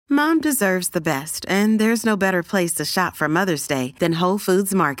Mom deserves the best, and there's no better place to shop for Mother's Day than Whole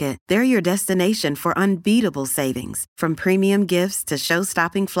Foods Market. They're your destination for unbeatable savings, from premium gifts to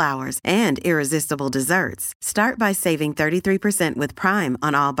show-stopping flowers and irresistible desserts. Start by saving 33% with Prime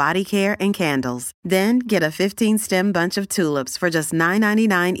on all body care and candles. Then get a 15-stem bunch of tulips for just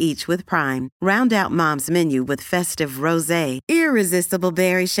 $9.99 each with Prime. Round out Mom's menu with festive rosé, irresistible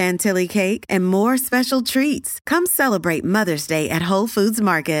berry chantilly cake, and more special treats. Come celebrate Mother's Day at Whole Foods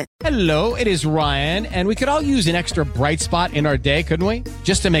Market. Hello, it is Ryan, and we could all use an extra bright spot in our day, couldn't we?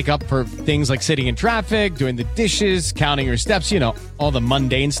 Just to make up for things like sitting in traffic, doing the dishes, counting your steps, all the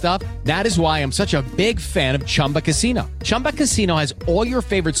mundane stuff. That is why I'm such a big fan of Chumba Casino. Chumba Casino has all your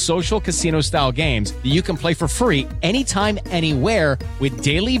favorite social casino-style games that you can play for free anytime, anywhere with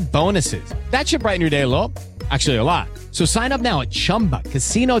daily bonuses. That should brighten your day a little. Actually, a lot. So sign up now at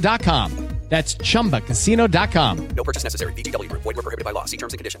ChumbaCasino.com. That's ChumbaCasino.com. No purchase necessary. VGW Group. Void where prohibited by law. See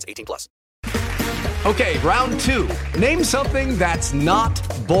terms and conditions. 18+. Okay, round two. Name something that's not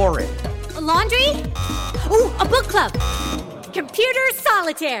boring. A laundry? Ooh, a book club. Computer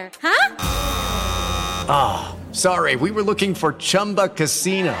solitaire, huh? Ah, sorry. We were looking for Chumba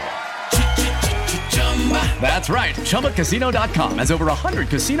Casino. That's right. ChumbaCasino.com has over 100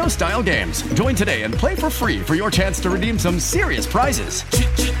 casino-style games. Join today and play for free for your chance to redeem some serious prizes.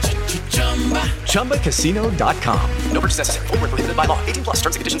 ChumbaCasino.com. No purchase necessary. Void where prohibited by law. 18+. Terms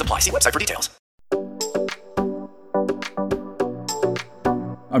and conditions apply. See website for details.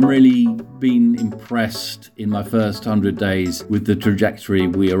 I'm really been impressed in my first 100 days with the trajectory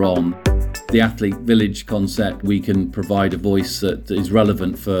we are on. The Athlete Village concept, we can provide a voice that is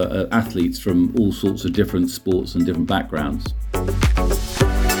relevant for athletes from all sorts of different sports and different backgrounds.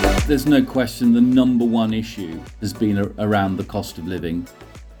 There's no question the number one issue has been around the cost of living.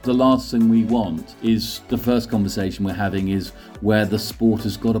 The last thing we want is, the first conversation we're having is where the sport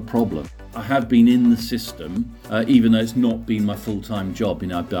has got a problem. I have been in the system, even though it's not been my full-time job.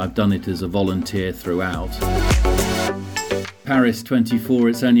 I've done it as a volunteer throughout. Paris 24,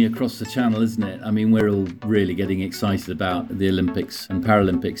 it's only across the channel, isn't it? I mean, we're all really getting excited about the Olympics and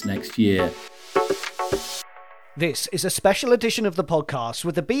Paralympics next year. This is a special edition of the podcast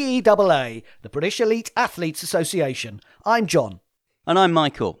with the BEAA, the British Elite Athletes Association. I'm John. And I'm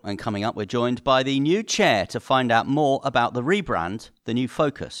Michael, and coming up we're joined by the new chair to find out more about the rebrand, the new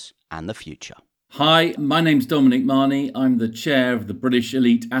focus and the future. Hi, my name's Dominic Marnie. I'm the chair of the British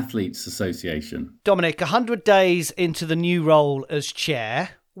Elite Athletes Association. Dominic, 100 days into the new role as chair,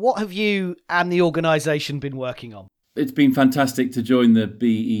 what have you and the organisation been working on? It's been fantastic to join the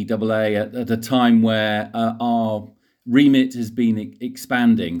BEAA at a time where our remit has been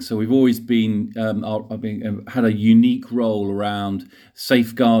expanding. So we've always been had a unique role around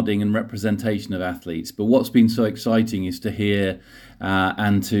safeguarding and representation of athletes. But what's been so exciting is to hear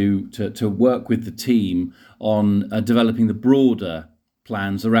and to work with the team on developing the broader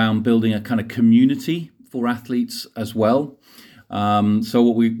plans around building a kind of community for athletes as well. So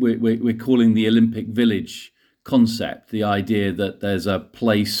what we're calling the Olympic Village concept, the idea that there's a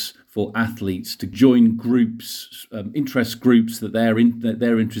place for athletes to join groups, interest groups that they're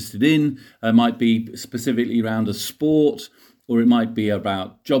interested in. It might be specifically around a sport, or it might be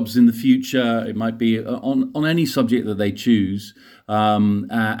about jobs in the future. It might be on any subject that they choose,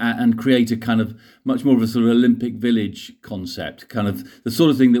 and create a kind of much more of a sort of Olympic Village concept, kind of the sort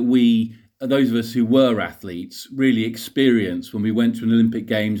of thing that those of us who were athletes really experienced when we went to an Olympic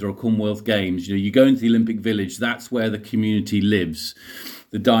Games or a Commonwealth Games. You go into the Olympic Village, that's where the community lives.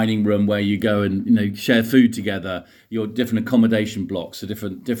 The dining room where you go and share food together, your different accommodation blocks, the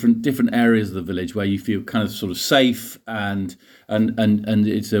different areas of the village where you feel kind of sort of safe and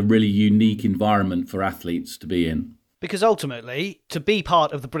it's a really unique environment for athletes to be in. Because ultimately, to be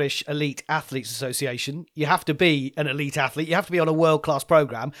part of the British Elite Athletes Association, you have to be an elite athlete, you have to be on a world-class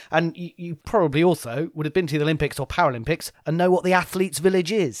programme, and you probably also would have been to the Olympics or Paralympics and know what the Athletes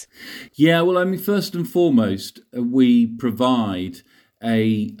Village is. Yeah, well, I mean, first and foremost, we provide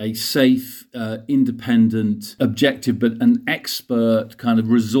a safe, independent, objective, but an expert kind of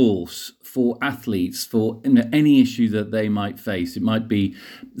resource for athletes for any issue that they might face. It might be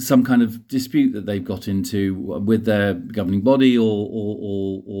some kind of dispute that they've got into with their governing body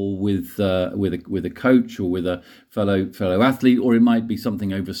or with a coach or with a fellow athlete, or it might be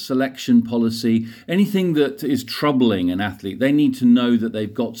something over selection policy. Anything that is troubling an athlete, they need to know that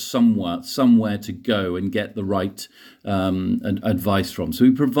they've got somewhere to go and get the right advice from. So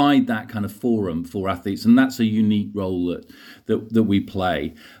we provide that kind of forum for athletes, and that's a unique role that we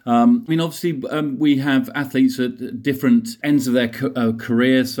play. obviously, we have athletes at different ends of their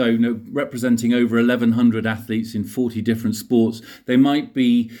career. So, representing over 1,100 athletes in 40 different sports. They might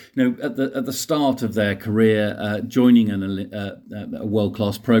be, at the start of their career, joining a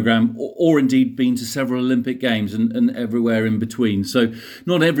world-class program, or indeed been to several Olympic Games and everywhere in between. So,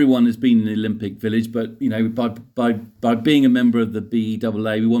 not everyone has been in the Olympic Village, but by being a member of the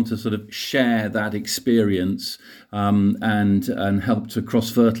BEAA, we want to sort of share that experience and help to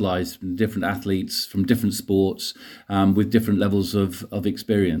cross-fertilise different athletes from different sports with different levels of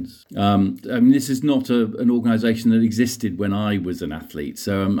experience. This is not an organisation that existed when I was an athlete,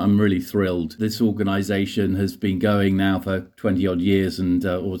 so I'm really thrilled. This organisation has been going now for 20-odd years and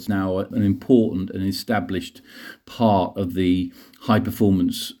it's now an important and established part of the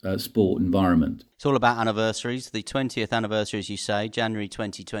high-performance sport environment. It's all about anniversaries. The 20th anniversary, as you say, January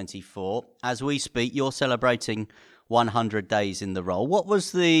 2024. As we speak, you're celebrating 100 days in the role. What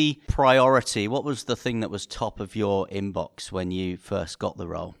was the priority? What was the thing that was top of your inbox when you first got the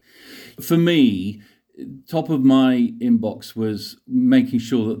role? For me, top of my inbox was making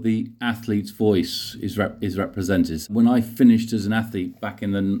sure that the athlete's voice is represented. When I finished as an athlete back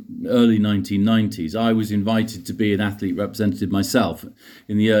in the early 1990s, I was invited to be an athlete representative myself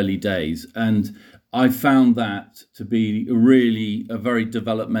in the early days, and I found that to be really a very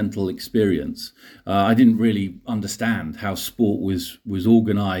developmental experience. I didn't really understand how sport was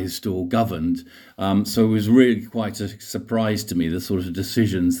organised or governed, so it was really quite a surprise to me, the sort of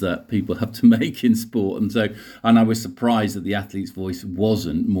decisions that people have to make in sport. And I was surprised that the athlete's voice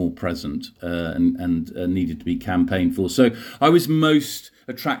wasn't more present and needed to be campaigned for. So I was most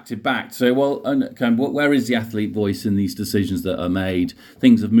attracted back to say, where is the athlete voice in these decisions that are made?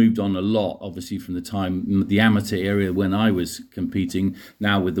 Things have moved on a lot, obviously, from the time, the amateur area when I was competing,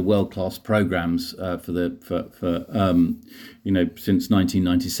 now with the world-class programs since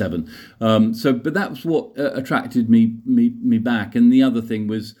 1997. But that's what attracted me back. And the other thing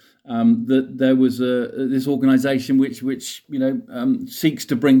was that there was this organisation which seeks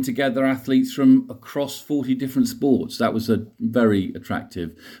to bring together athletes from across 40 different sports. That was a very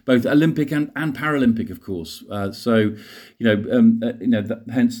attractive, both Olympic and Paralympic, of course. Hence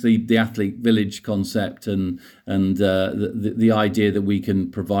the athlete village concept and the idea that we can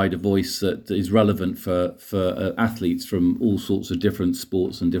provide a voice that is relevant for athletes from all sorts of different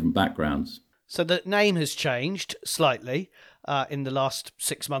sports and different backgrounds. So the name has changed slightly in the last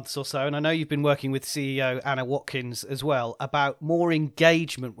 6 months or so, and I know you've been working with CEO Anna Watkins as well about more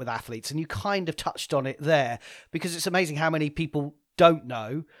engagement with athletes, and you kind of touched on it there, because it's amazing how many people don't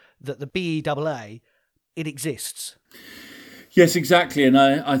know that the BEAA, it exists. Yes, exactly. And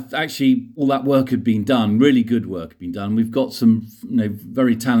I actually, all that work had been done, really good work had been done. We've got some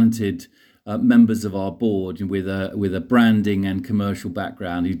very talented members of our board with a branding and commercial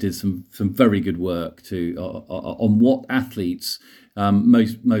background who did some very good work on what athletes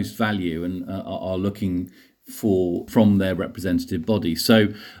most value and are looking for from their representative body.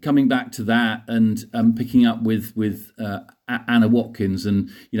 So coming back to that and picking up with Anna Watkins, and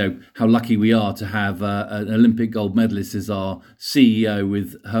how lucky we are to have an Olympic gold medalist as our CEO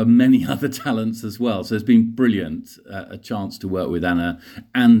with her many other talents as well. So it's been brilliant, a chance to work with Anna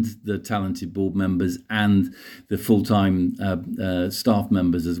and the talented board members and the full-time staff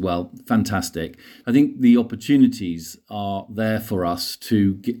members as well. Fantastic. I think the opportunities are there for us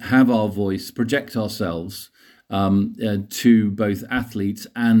to have our voice, project ourselves to both athletes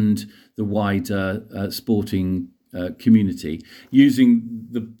and the wider sporting community, using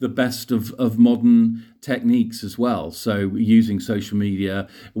the best of modern techniques as well. So using social media,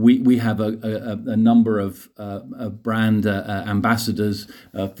 we have a number of brand ambassadors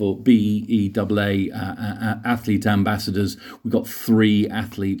for BEAA athlete ambassadors. We've got 3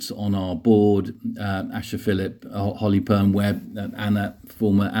 athletes on our board: Asha Phillip, Holly Perm-Webb, Anna,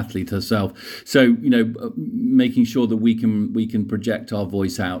 former athlete herself. So making sure that we can project our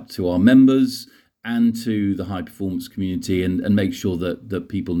voice out to our members and to the high performance community and make sure that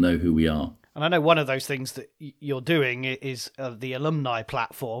people know who we are. And I know one of those things that you're doing is the alumni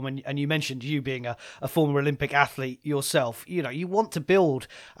platform. And you mentioned you being a former Olympic athlete yourself. You want to build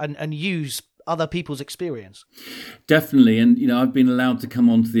and use other people's experience. Definitely. And, I've been allowed to come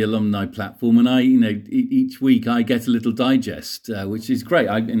onto the alumni platform, and each week I get a little digest, which is great.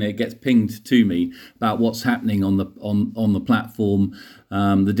 It gets pinged to me about what's happening on the platform,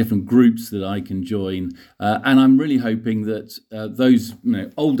 the different groups that I can join. And I'm really hoping that those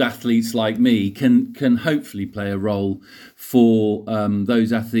old athletes like me can hopefully play a role for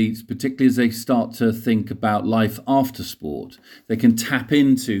those athletes, particularly as they start to think about life after sport. They can tap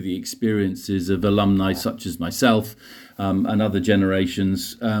into the experiences of alumni such as myself, and other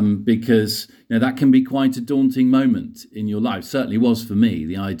generations, because that can be quite a daunting moment in your life. Certainly was for me.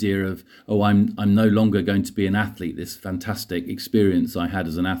 The idea of, I'm no longer going to be an athlete. This fantastic experience I had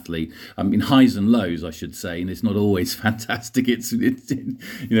as an athlete, in highs and lows, I should say, and it's not always fantastic. It's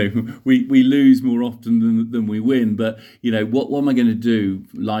we lose more often than we win. But what am I going to do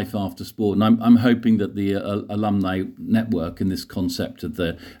life after sport? And I'm hoping that the alumni network and this concept of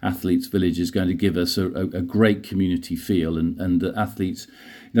the athletes village is going to give us a great community feel, and the athletes,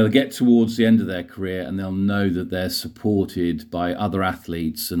 they'll get towards the end of their career and they'll know that they're supported by other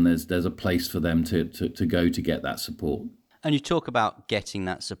athletes, and there's a place for them to go to get that support. And you talk about getting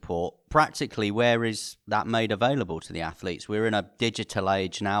that support. Practically, where is that made available to the athletes? We're in a digital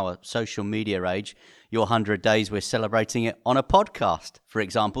age now, a social media age. Your 100 days, we're celebrating it on a podcast, for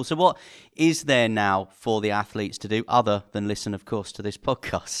example. So what is there now for the athletes to do other than listen, of course, to this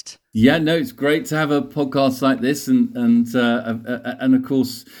podcast? Yeah, no, it's great to have a podcast like this, and of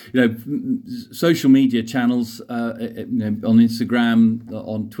course, social media channels, on Instagram,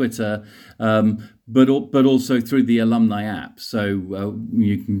 on Twitter, but also through the alumni app. So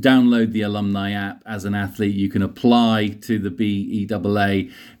you can download the alumni app as an athlete. You can apply to the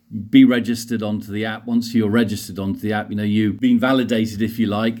BEAA. Be registered onto the app. Once you're registered onto the app, you've been validated, if you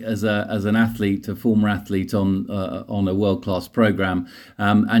like, as an athlete, a former athlete on a world-class program,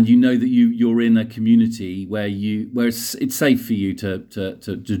 and that you're in a community where it's safe for you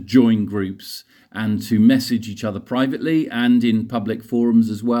to join groups and to message each other privately and in public forums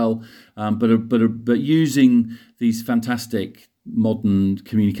as well, but using these fantastic modern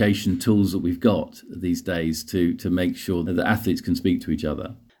communication tools that we've got these days to make sure that the athletes can speak to each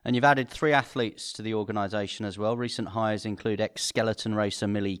other. And you've added 3 athletes to the organisation as well. Recent hires include ex-skeleton racer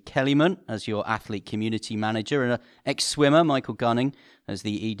Millie Kellyman as your athlete community manager, and ex-swimmer Michael Gunning as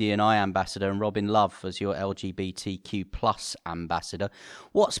the ED&I ambassador, and Robin Love as your LGBTQ plus ambassador.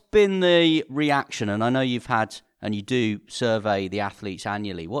 What's been the reaction? And I know you've had, and you do survey the athletes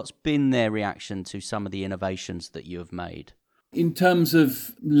annually. What's been their reaction to some of the innovations that you have made? In terms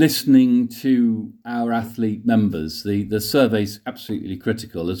of listening to our athlete members, the survey's absolutely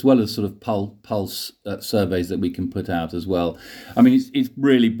critical, as well as sort of pulse surveys that we can put out as well. I mean, it's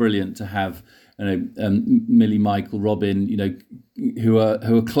really brilliant to have Millie, Michael, Robin, who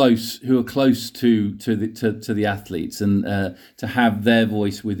are close to the athletes, and to have their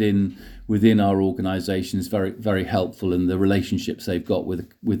voice within our organisation is very, very helpful, and the relationships they've got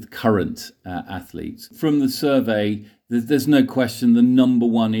with current athletes. From the survey, there's no question the number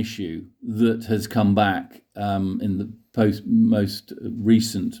one issue that has come back in the most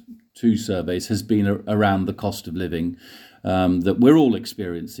recent 2 surveys has been around the cost of living that we're all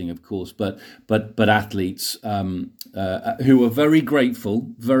experiencing, of course, but athletes who are very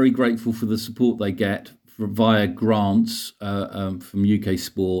grateful for the support they get via grants from UK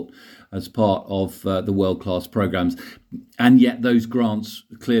Sport as part of the world-class programs, and yet those grants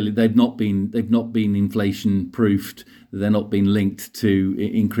clearly they've not been inflation-proofed. They're not being linked to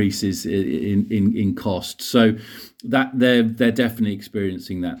increases in cost. So that they're definitely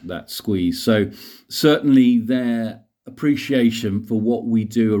experiencing that squeeze. So certainly their appreciation for what we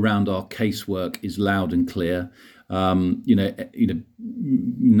do around our casework is loud and clear.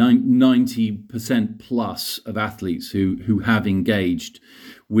 90% plus of athletes who have engaged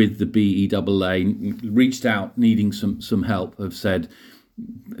with the BEAA, reached out needing some help, have said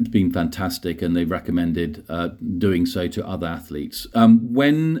it's been fantastic, and they've recommended doing so to other athletes.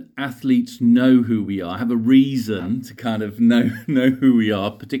 When athletes know who we are, have a reason to kind of know who we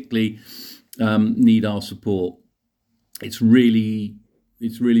are, particularly need our support, it's really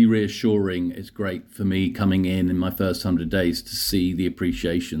reassuring. It's great for me coming in my first 100 days to see the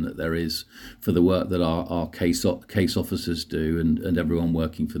appreciation that there is for the work that our case officers do and everyone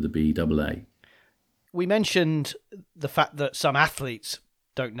working for the BEAA. We mentioned the fact that some athletes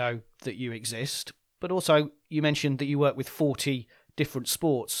don't know that you exist, but also you mentioned that you work with 40 different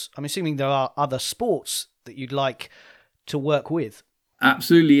sports. I'm assuming there are other sports that you'd like to work with.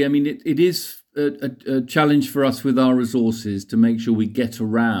 Absolutely. I mean, it is a challenge for us with our resources to make sure we get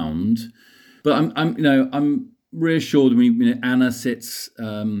around. But I'm reassured. I mean, Anna sits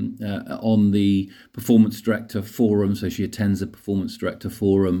on the Performance Director Forum, so she attends the Performance Director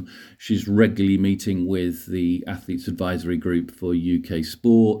Forum. She's regularly meeting with the Athletes Advisory Group for UK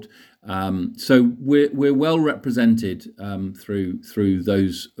Sport. So we're well represented through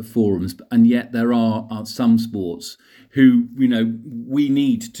those forums, and yet there are some sports who we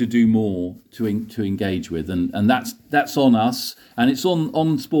need to do more to engage with, and that's on us, and it's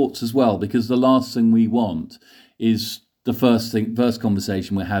on sports as well, because the last thing we want is the first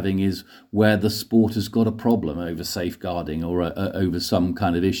conversation we're having is where the sport has got a problem over safeguarding or over some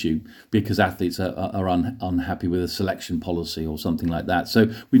kind of issue because athletes are unhappy with a selection policy or something like that.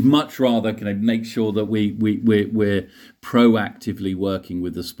 So we'd much rather kind of make sure that we're proactively working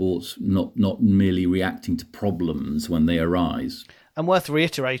with the sports, not merely reacting to problems when they arise. And worth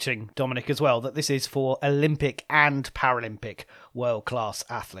reiterating, Dominic, as well, that this is for Olympic and Paralympic world-class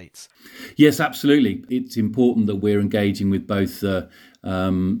athletes. Yes, absolutely. It's important that we're engaging with both the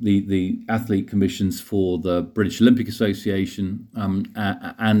athlete commissions for the British Olympic Association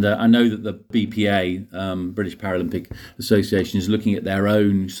and I know that the BPA, British Paralympic Association, is looking at their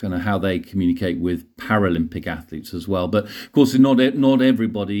own kind of how they communicate with Paralympic athletes as well. But of course, not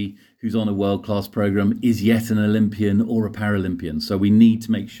everybody who's on a world-class program is yet an Olympian or a Paralympian. So we need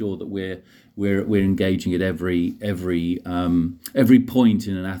to make sure that we're engaging at every point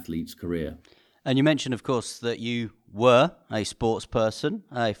in an athlete's career. And you mentioned, of course, that you were a sports person,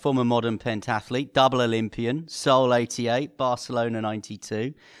 a former modern pentathlete, double Olympian, Seoul 88, Barcelona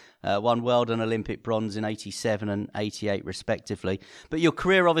 92, won world and Olympic bronze in 87 and 88 respectively. But your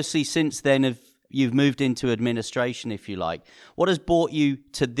career, obviously, since then, you've moved into administration, if you like. What has brought you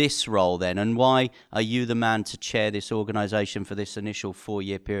to this role then, and why are you the man to chair this organisation for this initial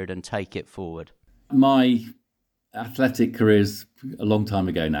 4-year period and take it forward? My athletic career is a long time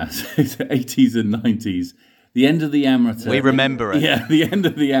ago now, so it's the 80s and 90s. The end of the amateur... We remember it. Yeah, the end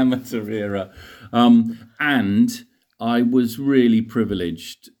of the amateur era. And I was really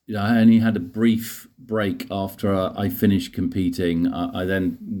privileged. I only had a brief break after I finished competing. I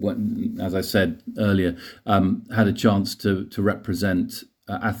then, as I said earlier, had a chance to represent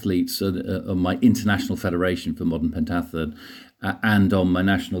athletes on my international federation for modern pentathlon and on my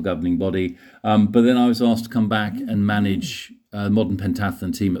national governing body. But then I was asked to come back and manage a modern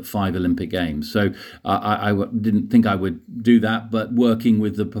pentathlon team at 5 Olympic Games. So I didn't think I would do that, but working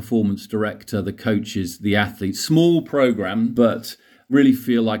with the performance director, the coaches, the athletes, small program, but really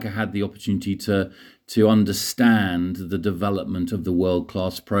feel like I had the opportunity to understand the development of the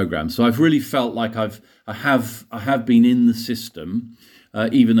world-class program. So I've really felt like I have been in the system,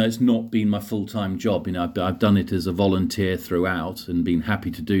 even though it's not been my full-time job. You know, I've done it as a volunteer throughout and been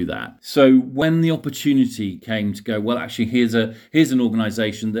happy to do that. So when the opportunity came to go, well, actually, here's an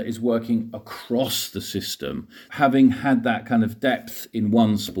organisation that is working across the system, having had that kind of depth in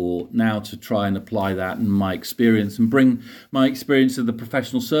one sport, now to try and apply that in my experience and bring my experience of the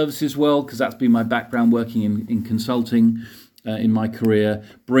professional services world, because that's been my background working in consulting in my career,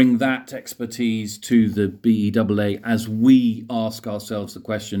 bring that expertise to the BEAA as we ask ourselves the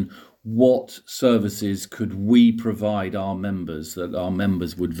question, what services could we provide our members that our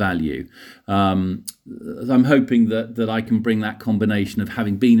members would value? I'm hoping that I can bring that combination of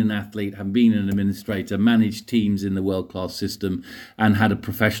having been an athlete, having been an administrator, managed teams in the world-class system, and had a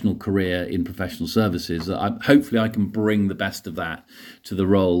professional career in professional services. Hopefully I can bring the best of that to the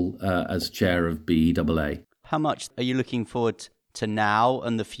role as chair of BEAA. How much are you looking forward to now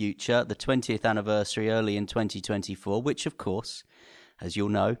and the future, the 20th anniversary early in 2024, which, of course, as you'll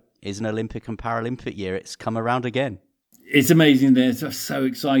know, is an Olympic and Paralympic year. It's come around again. It's amazing. It's so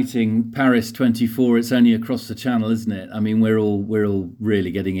exciting. Paris 24, it's only across the channel, isn't it? I mean, we're all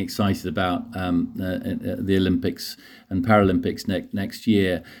really getting excited about the Olympics and Paralympics next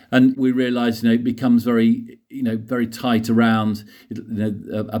year. And we realise, it becomes very tight around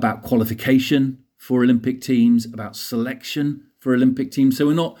about qualification for Olympic teams, about selection for Olympic teams. So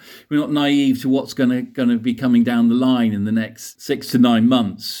we're not naive to what's going to be coming down the line in the next 6 to 9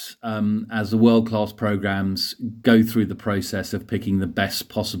 months as the world-class programs go through the process of picking the best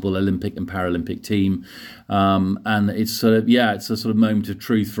possible Olympic and Paralympic team. And it's it's a sort of moment of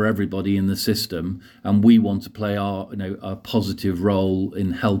truth for everybody in the system. And we want to play our positive role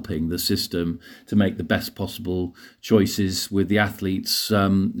in helping the system to make the best possible choices with the athletes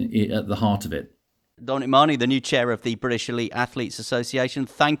at the heart of it. Dominic Marnie, the new chair of the British Elite Athletes Association,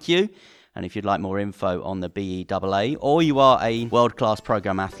 thank you. And if you'd like more info on the BEAA, or you are a world-class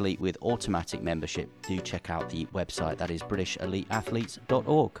programme athlete with automatic membership, do check out the website. That is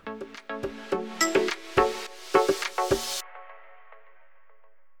britisheliteathletes.org.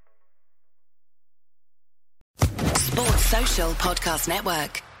 Sports Social Podcast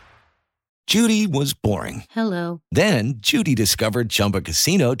Network. Judy was boring. Hello. Then Judy discovered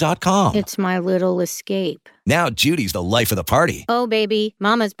ChumbaCasino.com. It's my little escape. Now Judy's the life of the party. Oh, baby,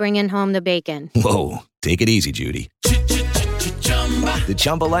 mama's bringing home the bacon. Whoa, take it easy, Judy. The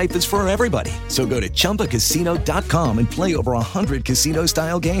Chumba life is for everybody. So go to ChumbaCasino.com and play over 100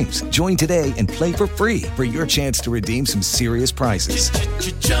 casino-style games. Join today and play for free for your chance to redeem some serious prizes.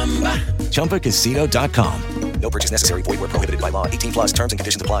 ChumbaCasino.com. No purchase necessary. Void where prohibited by law. 18 plus terms and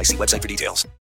conditions apply. See website for details.